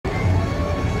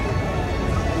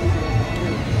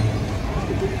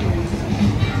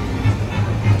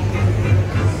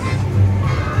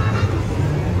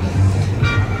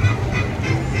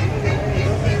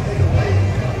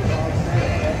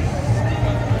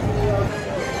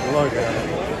Look at it.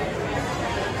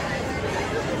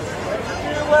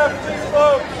 Your left, please,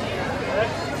 folks.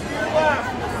 Your left.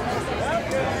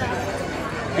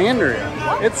 Andrea,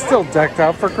 it's still decked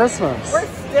out for Christmas. We're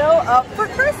still up for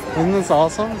Christmas. Isn't this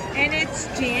awesome? And it's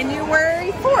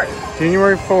January 4th.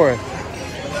 January 4th.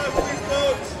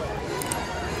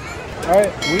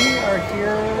 Alright, we are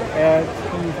here at,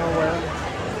 can you tell where?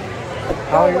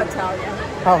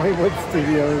 Hollywood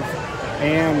Studios.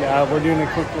 And we're doing a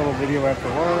quick little video after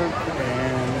work.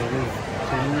 And it is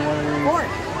January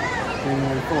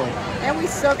 4th. And we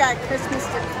still got Christmas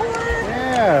decor.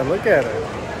 Yeah, look at it.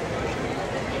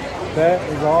 That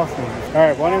is awesome.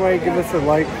 Alright, well anyway, give us a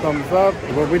like, thumbs up,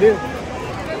 what we do.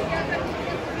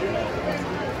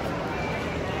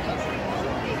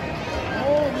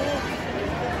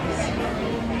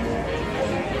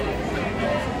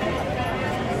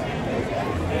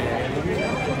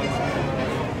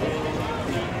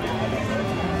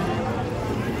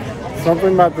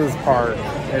 Something about this park,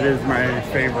 it is my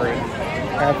favorite,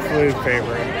 absolute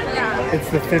favorite. Yeah. It's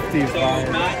the 50s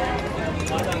vibe.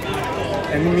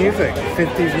 And the music,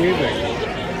 50s music.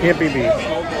 Can't be beat.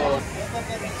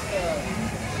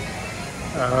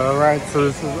 Alright, so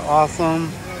this is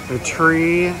awesome. The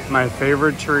tree, my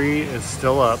favorite tree, is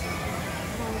still up.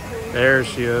 There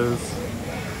she is.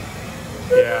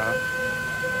 Yeah.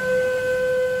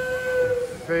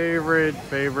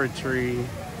 Favorite tree.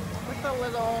 With a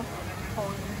little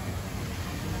pony.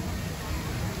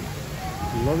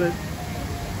 Love it.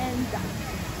 And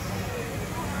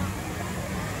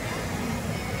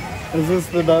Is this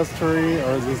the best tree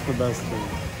or is this the best tree?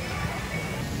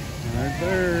 Right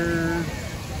there.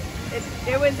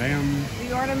 it was, Bam.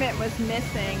 the ornament was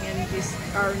missing in just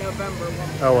our November one.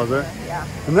 Oh, was it? Yeah.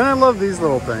 And then I love these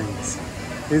little things.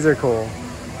 These are cool.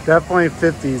 Definitely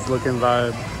 50s looking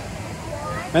vibe.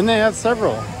 And they have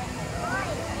several.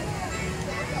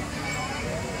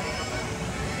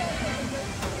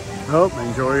 Oh,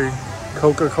 enjoy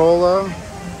Coca-Cola.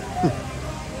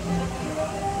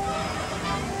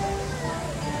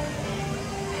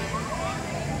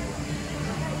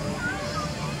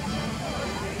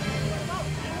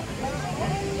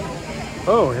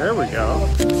 Oh, here we go.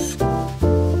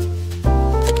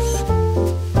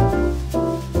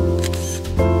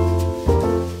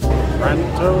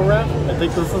 Ronto Wrap? I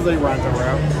think this is a Ronto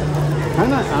Wrap.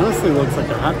 Kinda honestly looks like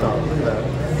a hot dog. Look at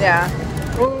that. Yeah.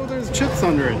 Oh, there's chips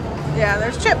under it. Yeah,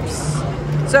 there's chips.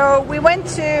 So we went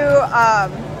to,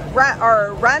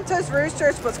 Ronto's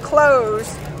Roosters was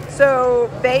closed. So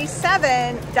Bay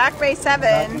 7, Dock Bay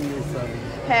 7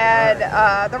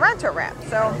 had the Ronto Wrap. So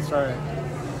That's right.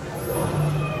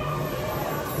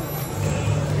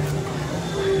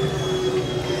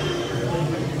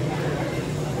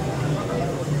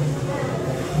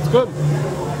 It's good.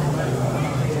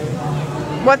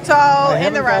 what's all I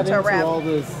in the haven't got Ronto into Wrap? all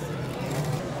this.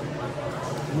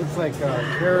 It looks like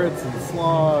carrots and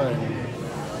slaw and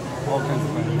all kinds of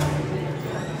things.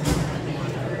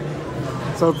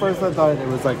 So at first I thought it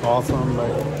was like awesome,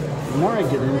 but the more I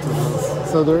get into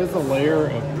this, so there is a layer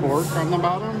of pork on the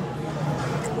bottom.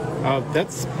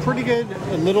 That's pretty good.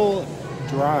 A little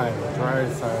dry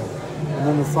side. And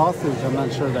then the sausage, I'm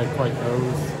not sure that quite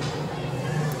goes.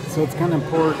 So it's kind of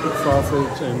pork,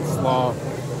 sausage, and slaw.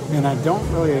 And I don't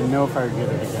really know if I would get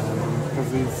it again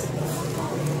because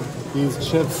these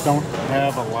chips don't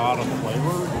have a lot of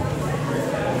flavor.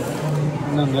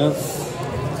 And then this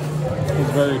is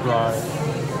very dry.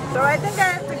 So I think I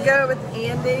have to go with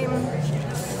Andy.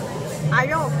 I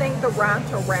don't think the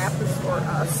Ronto Wrap is for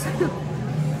us.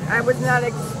 I was not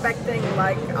expecting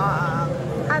like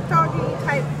hot doggy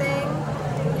type thing.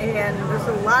 And there's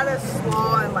a lot of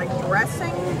slaw and like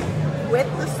dressing with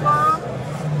the slaw.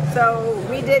 So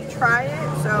we did try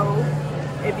it. So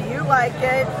if you like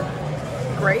it,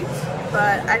 great.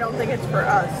 But I don't think it's for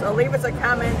us. So leave us a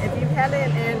comment if you've had it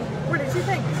and what did you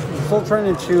think? I'm still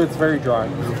trying to chew, it's very dry.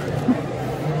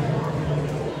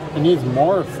 It needs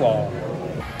more slaw.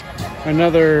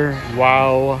 Another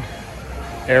wow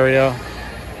area.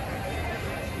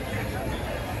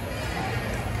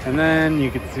 And then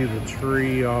you can see the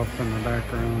tree off in the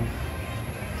background.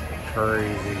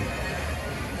 Crazy.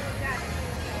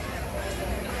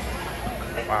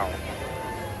 Wow.